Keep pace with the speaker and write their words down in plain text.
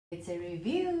It's a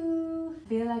review. I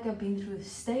feel like I've been through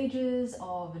stages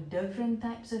of different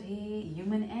types of hair,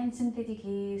 human and synthetic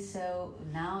hair, so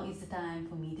now is the time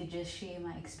for me to just share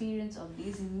my experience of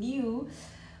these new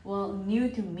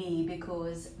to me,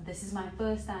 because this is my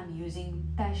first time using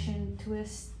passion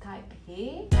twist type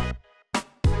hair.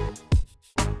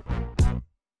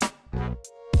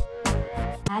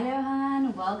 Hello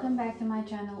Han, welcome back to my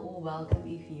channel, or welcome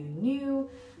if you're new.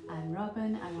 I'm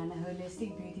Robyn. I run a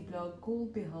holistic beauty blog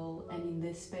called Behold, and in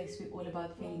this space we're all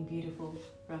about feeling beautiful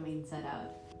from inside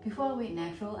out. Before I went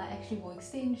natural, I actually wore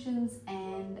extensions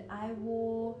and I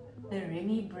wore the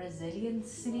Remy Brazilian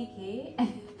sleek hair, and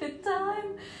at the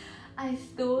time I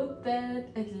thought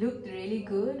that it looked really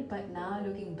good, but now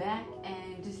looking back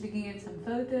and just looking at some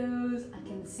photos, I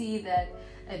can see that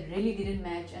it really didn't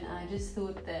match, and I just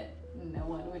thought that no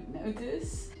one would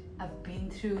notice. I've been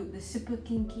through the super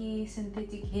kinky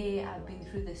synthetic hair, I've been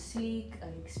through the sleek,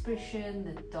 expression,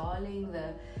 the darling,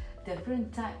 the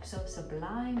different types of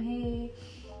sublime hair,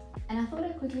 and I thought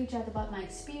I'd quickly chat about my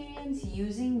experience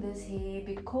using this hair,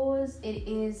 because it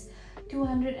is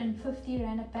 250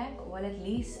 Rand a pack. Well, at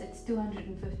least it's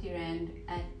 250 Rand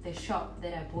at the shop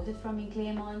that I bought it from in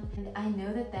Claremont, and I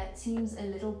know that that seems a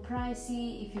little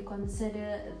pricey if you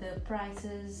consider the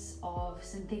prices of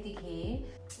synthetic hair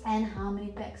and how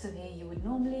many packs of hair you would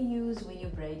normally use when you're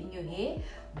braiding your hair,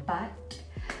 but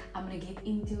I'm gonna get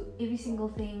into every single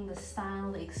thing, the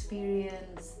style, the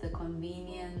experience, the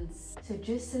convenience. So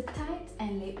just sit tight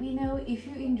and let me know if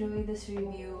you enjoy this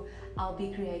review. I'll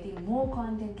be creating more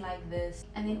content like this,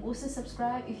 and then also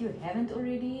subscribe if you haven't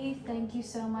already. Thank you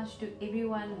so much to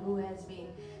everyone who has been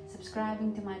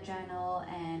subscribing to my channel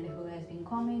and who has been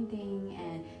commenting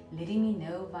and letting me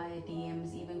know via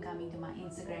DMs, even coming to my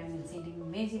Instagram and sending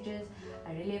me messages.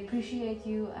 I really appreciate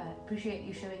you. I appreciate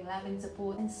you showing love and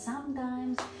support, and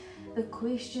sometimes the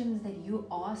questions that you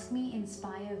ask me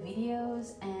inspire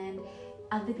videos, and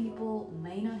other people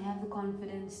may not have the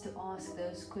confidence to ask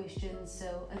those questions.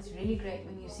 So it's really great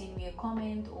when you send me a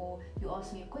comment or you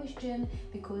ask me a question,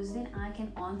 because then I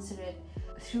can answer it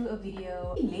through a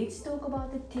video. Let's talk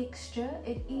about the texture.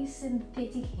 It is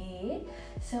synthetic hair,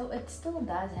 so it still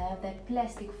does have that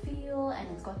plastic feel and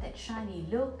it's got that shiny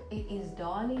look. It is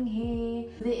darling hair,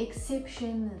 the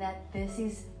exception that this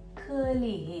is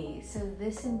curly hair. So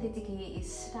this synthetic hair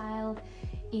is styled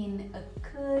in a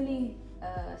curly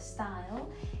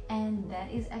style, and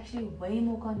that is actually way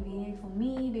more convenient for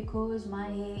me because my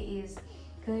hair is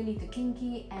curly to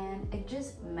kinky and it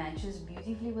just matches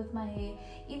beautifully with my hair.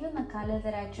 Even the color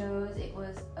that I chose, it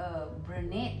was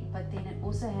brunette, but then it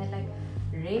also had like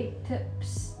red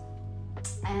tips,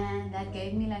 and that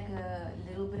gave me like a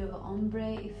little bit of an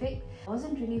ombre effect. I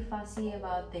wasn't really fussy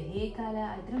about the hair color.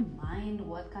 I didn't mind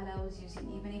what color I was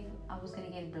using, even if I was gonna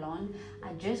get blonde.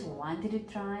 I just wanted to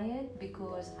try it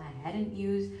because I hadn't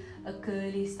used a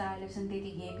curly style of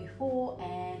synthetic hair before,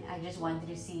 and I just wanted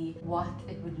to see what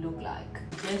it would look like.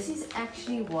 This is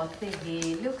actually what the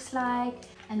hair looks like,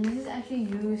 and this is actually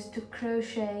used to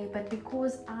crochet, but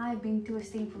because I've been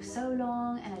twisting for so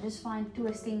long and I just find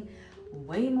twisting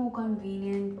way more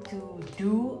convenient to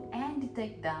do and to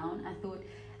take down, I thought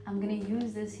I'm gonna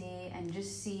use this hair and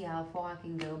just see how far I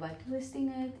can go by twisting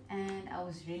it. And I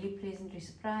was really pleasantly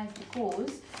surprised,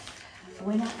 because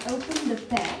when I opened the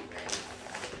pack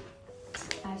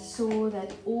I saw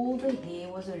that all the hair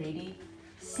was already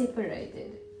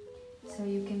separated, so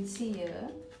you can see here,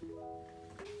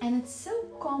 and it's so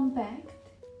compact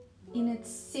in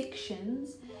its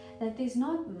sections that there's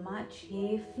not much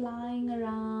hair flying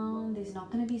around. There's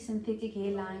not going to be synthetic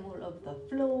hair lying all over the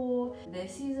floor.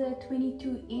 This is a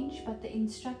 22 inch, but the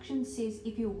instruction says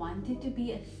if you want it to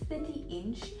be a 30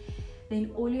 inch, then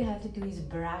all you have to do is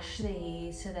brush the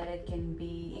hair so that it can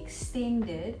be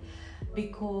extended,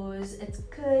 because it's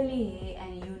curly hair,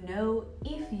 and you know,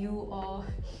 if you are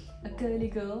a curly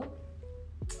girl,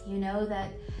 you know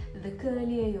that the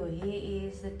curlier your hair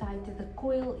is, the tighter the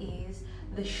coil is,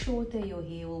 the shorter your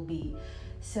hair will be.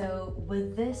 So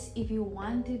with this, if you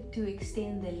wanted to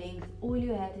extend the length, all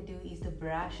you had to do is to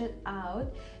brush it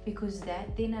out, because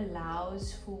that then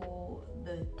allows for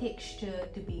the texture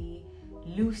to be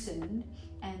loosened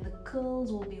and the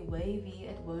curls will be wavy.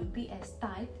 It won't be as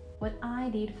tight. What I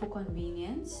did for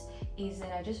convenience is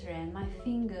that I just ran my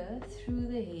finger through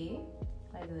the hair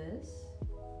like this.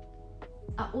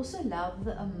 I also love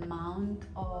the amount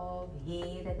of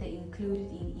hair that they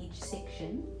included in each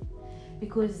section,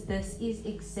 because this is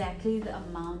exactly the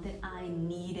amount that I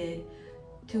needed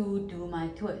to do my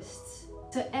twists.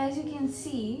 So as you can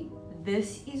see,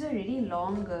 this is already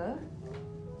longer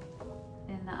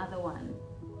than the other one,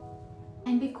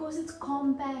 and because it's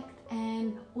compact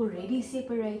and already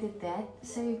separated. That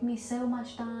saved me so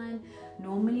much time.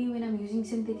 Normally when I'm using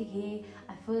synthetic hair,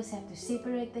 I first have to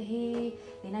separate the hair,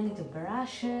 then I need to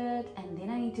brush it, and then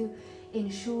I need to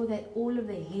ensure that all of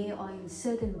the hair are in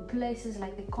certain places,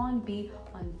 like they can't be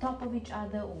on top of each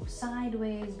other or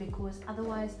sideways, because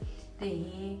otherwise the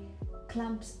hair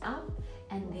clumps up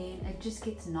and then it just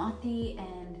gets knotty,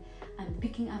 and I'm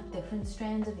picking up different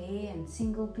strands of hair and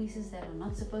single pieces that are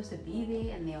not supposed to be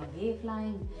there, and there are hair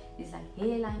flying, there's like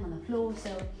hair lying on the floor.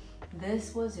 So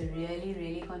this was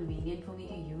really convenient for me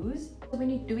to use. So when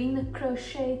you're doing the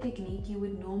crochet technique, you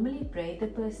would normally braid the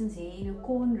person's hair in a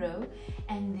cornrow,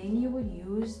 and then you would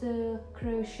use the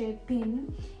crochet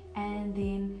pin and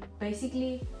then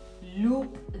basically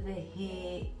loop the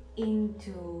hair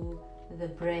into the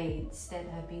braids that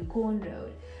have been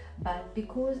cornrowed. But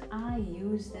because I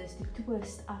used this to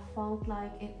twist, I felt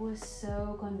like it was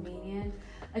so convenient.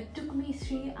 It took me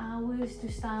 3 hours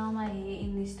to style my hair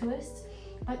in these twists.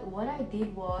 But what I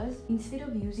did was, instead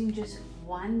of using just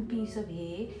one piece of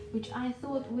hair, which I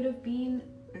thought would have been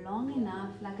long enough,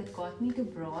 like it got me to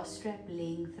bra strap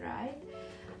length, right?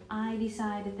 I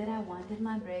decided that I wanted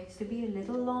my braids to be a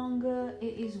little longer.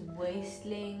 It is waist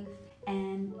length,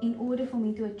 and in order for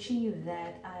me to achieve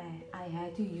that, I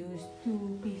had to use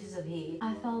 2 pieces of hair.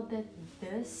 I felt that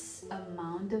this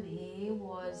amount of hair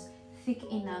was thick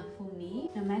enough for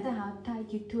me. No matter how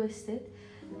tight you twist it,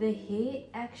 the hair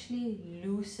actually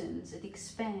loosens, it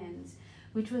expands,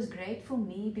 which was great for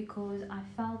me, because I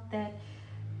felt that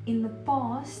in the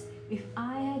past, if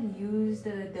I had used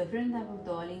a different type of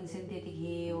darling synthetic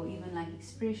hair, or even like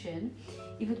expression,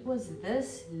 if it was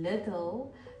this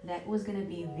little, that was gonna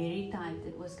be very tight.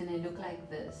 It was gonna look like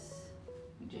this.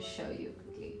 Let me just show you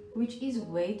quickly, which is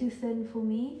way too thin for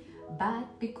me.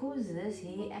 But because this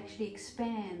hair actually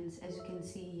expands, as you can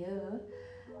see here,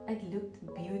 it looked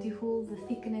beautiful, the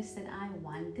thickness that I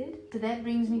wanted. So that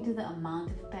brings me to the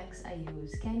amount of packs I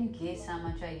used. Can you guess how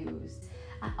much I used?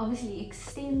 I obviously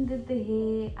extended the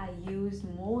hair. I used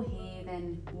more hair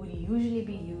than would usually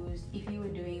be used if you were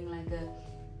doing like a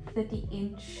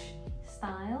 30-inch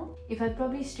style. If I'd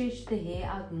probably stretched the hair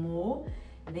out more,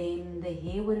 then the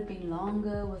hair would have been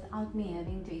longer without me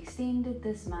having to extend it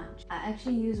this much. I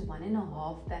actually used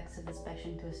 1.5 packs of this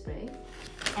passion twist braid,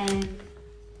 and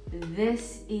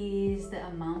this is the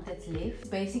amount that's left. It's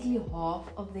basically half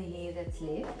of the hair that's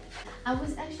left. I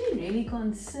was actually really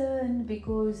concerned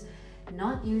because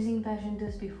not using passion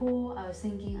twist before, I was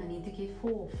thinking I need to get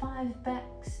 4 or 5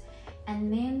 packs,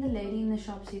 and then the lady in the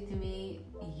shop said to me,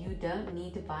 you don't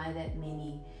need to buy that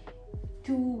many.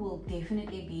 2 will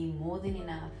definitely be more than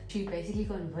enough. She basically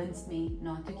convinced me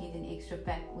not to get an extra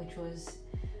pack, which was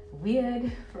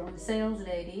weird from a sales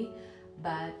lady,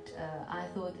 but I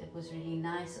thought it was really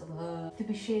nice of her to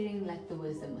be sharing like the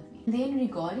wisdom with me. Then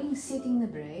regarding setting the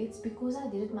braids, because I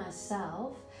did it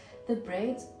myself, the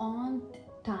braids aren't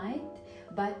tight,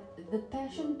 but the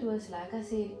passion twist, like I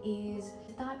said, is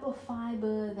the type of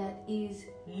fiber that is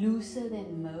looser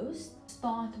than most.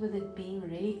 Start with it being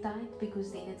really tight,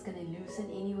 because then it's going to loosen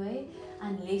anyway,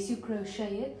 unless you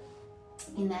crochet it.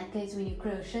 In that case, when you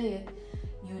crochet it,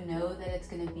 you know that it's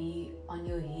going to be on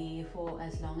your hair for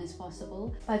as long as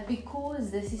possible. But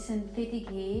because this is synthetic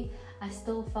hair, I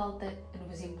still felt that it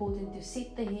was important to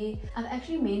set the hair. I've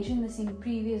actually mentioned this in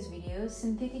previous videos.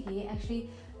 Synthetic hair actually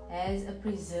has a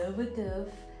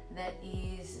preservative that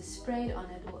is sprayed on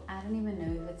it, or I don't even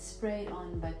know if it's sprayed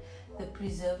on, but the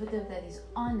preservative that is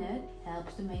on it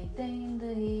helps to maintain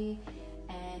the hair,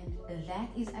 and that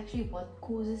is actually what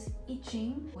causes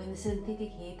itching when the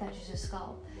synthetic hair touches your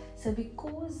scalp. So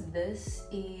because this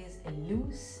is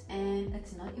loose and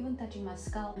it's not even touching my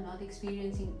scalp, I'm not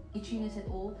experiencing itchiness at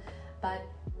all. But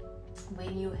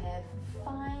when you have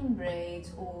fine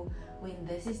braids, or when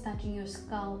this is touching your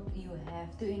scalp, you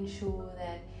have to ensure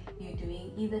that you're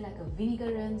doing either like a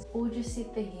vinegar rinse, or just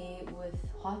set the hair with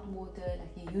hot water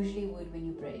like you usually would when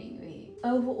you're braiding your hair.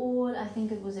 Overall, I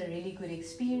think it was a really good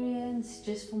experience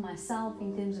just for myself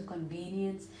in terms of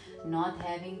convenience, not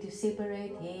having to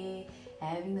separate hair,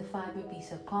 having the fiber piece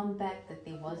so compact that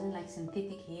there wasn't like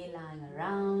synthetic hair lying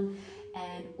around,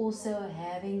 and also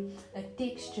having a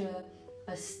texture,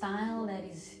 a style that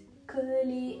is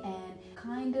curly and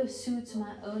kind of suits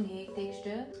my own hair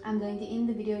texture. I'm going to end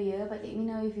the video here, but let me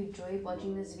know if you enjoyed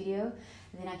watching this video,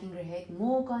 then I can create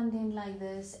more content like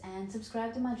this. And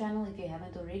subscribe to my channel if you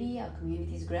haven't already. Our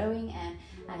community is growing, and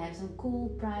I have some cool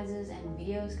prizes and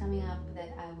videos coming up that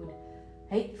I would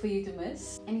hate for you to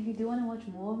miss. And if you do want to watch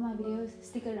more of my videos,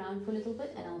 stick around for a little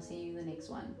bit, and I'll see you in the next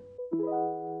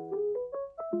one.